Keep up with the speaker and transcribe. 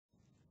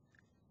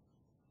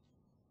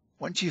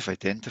Once you've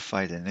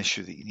identified an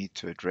issue that you need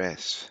to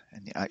address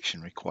in the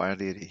action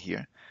required area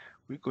here,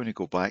 we're going to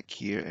go back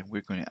here and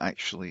we're going to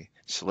actually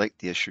select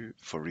the issue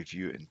for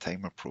review in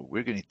TimerPro.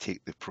 We're going to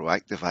take the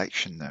proactive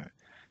action now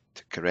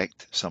to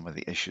correct some of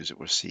the issues that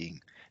we're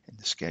seeing in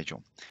the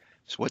schedule.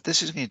 So what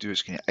this is going to do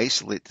is going to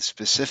isolate the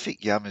specific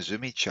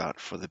Yamazumi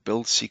chart for the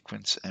build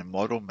sequence and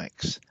model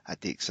mix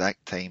at the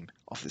exact time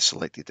of the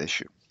selected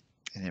issue.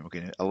 And then we're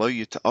going to allow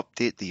you to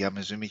update the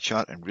Yamazumi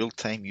chart in real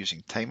time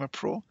using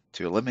TimerPro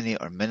to eliminate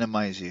or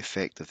minimize the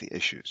effect of the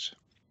issues.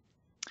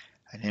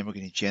 And then we're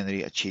going to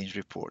generate a change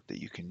report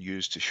that you can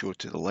use to show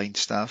to the line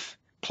staff,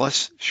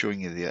 plus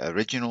showing you the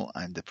original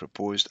and the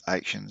proposed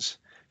actions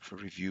for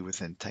review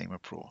within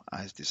TimerPro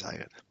as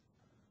desired.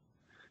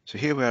 So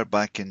here we are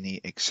back in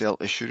the Excel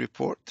issue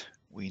report.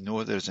 We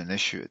know there's an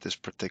issue at this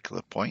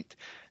particular point.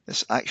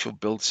 This actual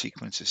build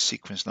sequence is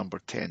sequence number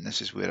 10.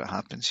 This is where it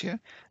happens here.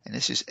 And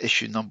this is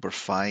issue number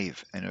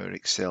 5 in our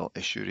Excel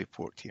issue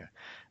report here.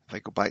 If I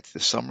go back to the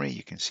summary,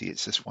 you can see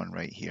it's this one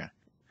right here.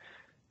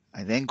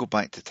 I then go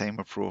back to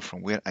TimerPro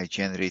from where I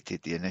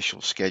generated the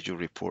initial schedule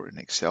report in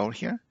Excel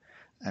here.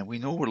 And we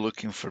know we're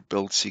looking for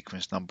build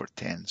sequence number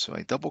 10. So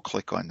I double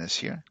click on this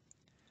here.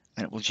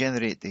 And it will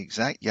generate the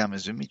exact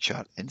Yamazumi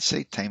chart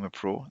inside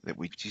TimerPro that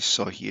we just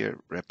saw here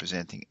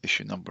representing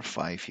issue number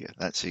 5 here.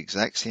 That's the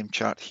exact same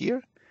chart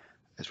here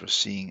as we're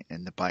seeing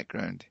in the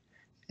background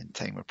in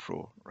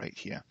TimerPro right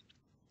here.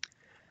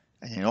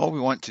 And then all we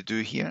want to do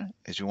here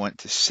is we want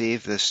to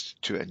save this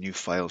to a new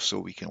file so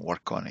we can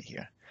work on it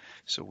here.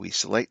 So we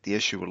select the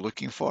issue we're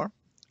looking for.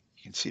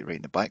 You can see it right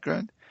in the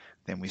background.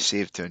 Then we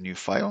save to a new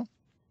file.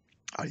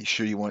 Are you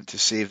sure you want to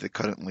save the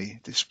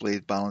currently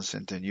displayed balance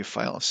into a new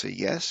file? I'll say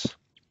yes.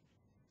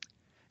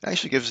 It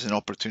actually gives us an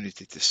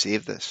opportunity to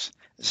save this.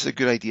 This is a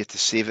good idea to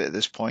save it at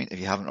this point if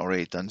you haven't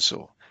already done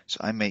so. So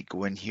I might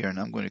go in here and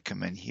I'm going to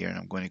come in here and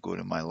I'm going to go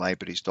to my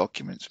libraries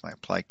documents, my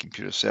applied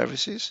computer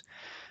services,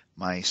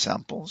 my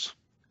samples,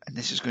 and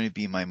this is going to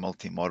be my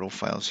multi-model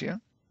files here.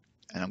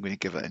 And I'm going to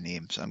give it a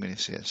name. So I'm going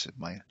to say this is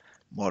my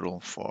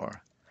model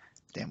for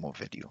demo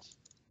video.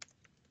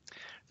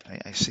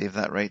 Right, I save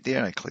that right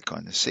there. I click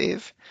on the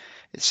save.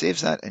 It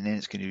saves that and then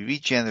it's going to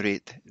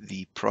regenerate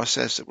the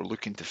process that we're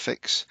looking to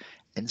fix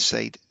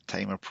inside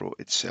TimerPro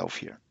itself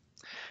here.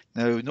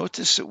 Now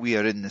notice that we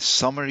are in the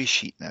summary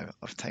sheet now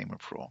of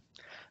TimerPro,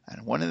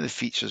 and one of the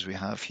features we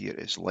have here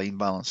is line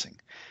balancing,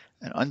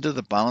 and under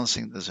the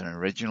balancing there's an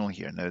original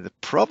here. Now the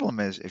problem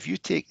is if you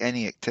take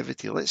any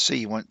activity, let's say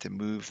you want to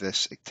move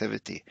this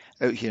activity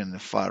out here in the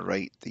far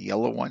right, the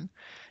yellow one,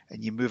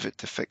 and you move it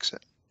to fix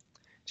it.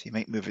 So you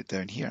might move it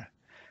down here.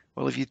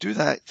 Well, if you do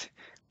that,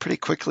 pretty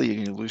quickly you're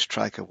going to lose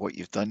track of what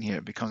you've done here.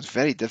 It becomes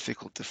very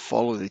difficult to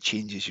follow the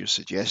changes you're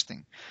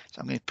suggesting. So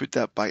I'm going to put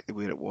that back to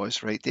where it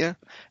was right there.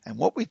 And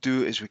what we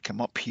do is we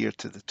come up here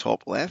to the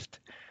top left,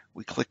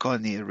 we click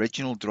on the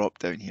original drop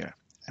down here,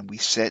 and we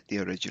set the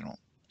original.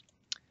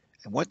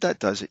 And what that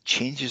does, it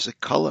changes the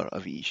color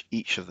of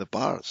each of the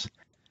bars.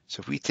 So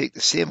if we take the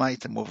same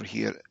item over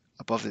here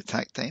above the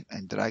takt time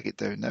and drag it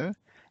down now,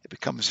 it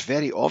becomes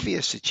very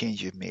obvious the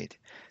change you've made.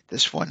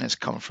 This one has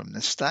come from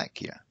this stack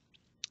here.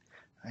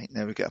 Right,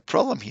 now we've got a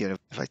problem here.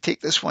 If I take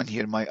this one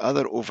here, my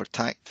other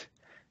overtacked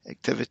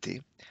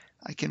activity,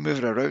 I can move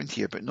it around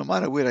here, but no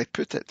matter where I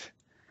put it,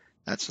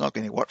 that's not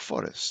going to work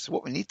for us. So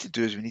what we need to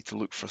do is we need to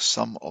look for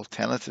some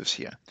alternatives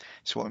here.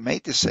 So what we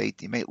might decide,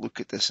 you might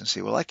look at this and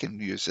say, well, I can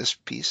use this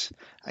piece.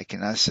 I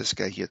can ask this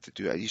guy here to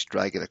do it. I just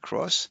drag it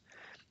across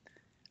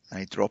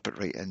and I drop it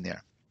right in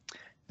there.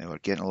 Now we're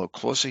getting a little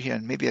closer here,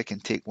 and maybe I can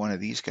take one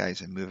of these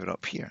guys and move it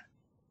up here.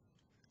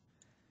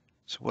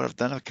 So what I've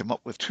done, I've come up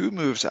with 2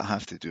 moves that I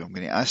have to do. I'm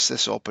going to ask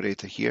this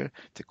operator here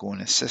to go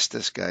and assist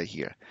this guy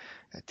here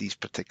at these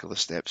particular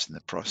steps in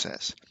the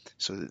process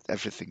so that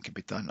everything can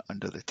be done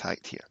under the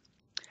takt here.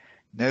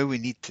 Now we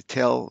need to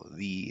tell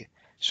the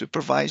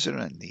supervisor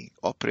and the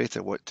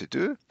operator what to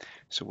do.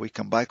 So we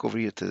come back over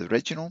here to the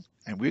original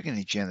and we're going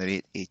to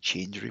generate a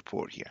change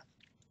report here.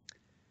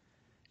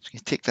 So you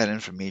can take that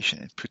information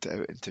and put it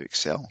out into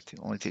Excel. It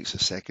only takes a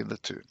second or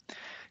 2.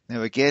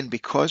 Now again,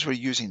 because we're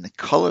using the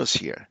colors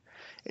here,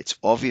 it's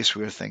obvious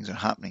where things are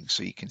happening.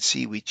 So you can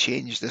see we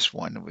changed this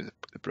one with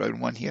the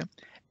brown one here.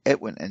 It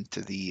went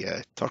into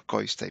the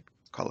turquoise type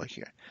color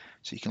here.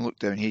 So you can look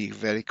down here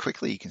very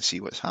quickly, you can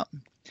see what's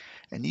happened.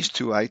 And these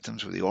 2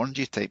 items with the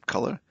orangey type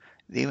color,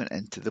 they went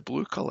into the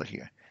blue color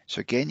here.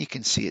 So again, you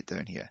can see it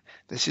down here.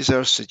 This is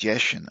our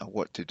suggestion of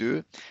what to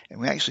do. And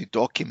we actually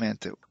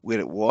document it where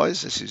it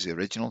was. This is the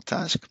original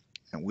task,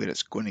 and where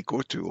it's going to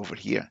go to over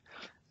here.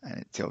 And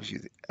it tells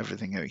you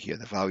everything out here,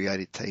 the value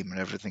added time and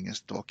everything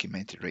is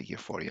documented right here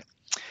for you.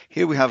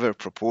 Here we have our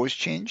proposed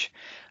change,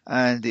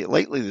 and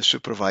likely the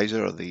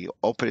supervisor or the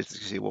operator can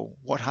say, well,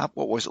 what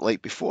was it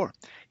like before?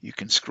 You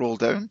can scroll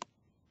down,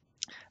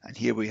 and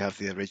here we have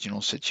the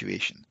original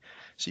situation.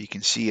 So you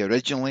can see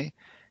originally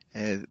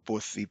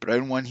both the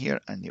brown one here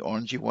and the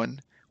orangey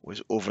one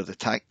was over the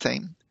takt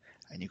time,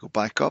 and you go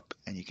back up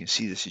and you can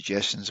see the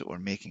suggestions that we're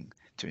making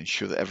to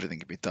ensure that everything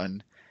can be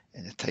done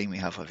in the time we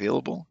have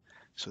available,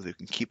 so they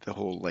can keep the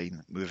whole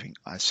line moving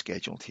as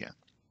scheduled here.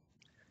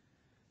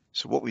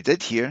 So what we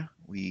did here,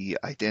 we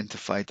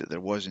identified that there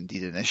was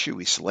indeed an issue.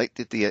 We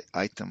selected the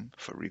item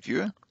for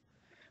review.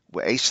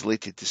 We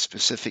isolated the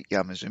specific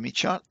Yamazumi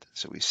chart,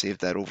 so we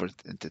saved that over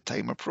into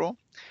Timer Pro.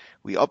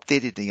 We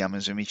updated the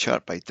Yamazumi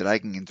chart by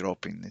dragging and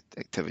dropping the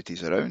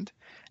activities around,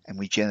 and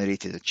we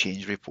generated a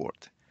change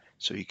report,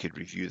 so you could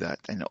review that.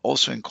 And it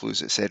also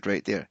includes, it said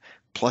right there,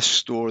 plus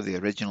store the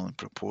original and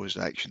proposed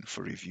action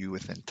for review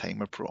within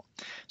Timer Pro.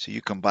 So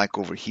you come back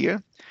over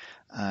here,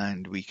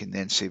 and we can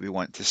then say we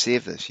want to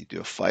save this. You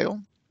do a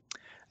file,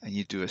 and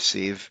you do a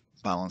save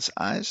balance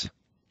as,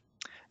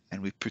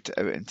 and we put it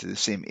out into the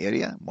same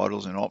area,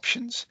 models and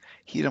options.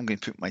 Here I'm going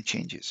to put my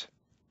changes.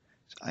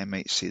 So I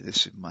might say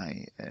this is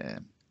my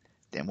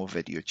demo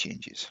video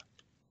changes.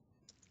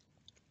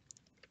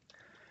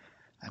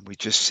 And we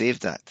just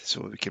saved that,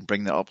 so we can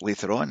bring that up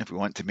later on. If we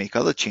want to make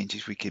other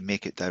changes, we can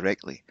make it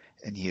directly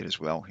in here as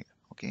well.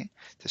 Okay,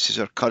 this is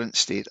our current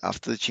state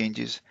after the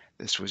changes.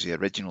 This was the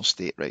original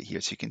state right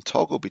here, so you can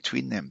toggle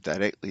between them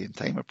directly in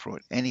Timer Pro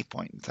at any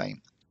point in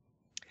time.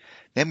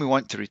 Then we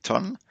want to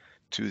return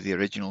to the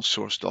original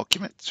source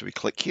document, so we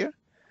click here,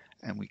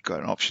 and we've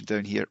got an option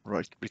down here,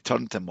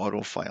 return to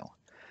model file.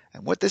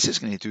 And what this is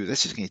going to do,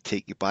 this is going to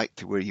take you back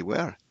to where you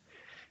were,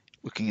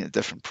 looking at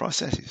different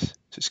processes.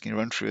 So it's going to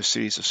run through a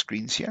series of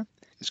screens here.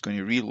 It's going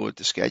to reload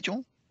the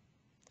schedule,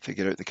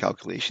 figure out the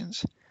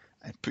calculations,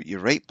 and put you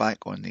right back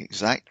on the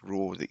exact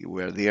row that you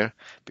were there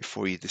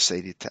before you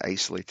decided to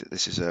isolate it.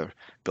 This is our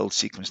build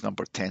sequence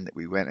number 10 that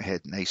we went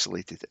ahead and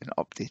isolated and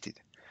updated.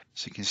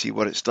 So you can see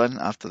what it's done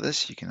after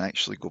this. You can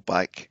actually go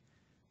back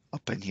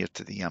up in here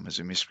to the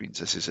Yamazumi screens.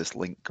 This is this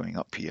link going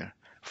up here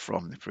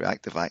from the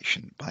proactive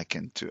action back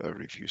into our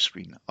review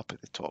screen up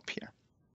at the top here.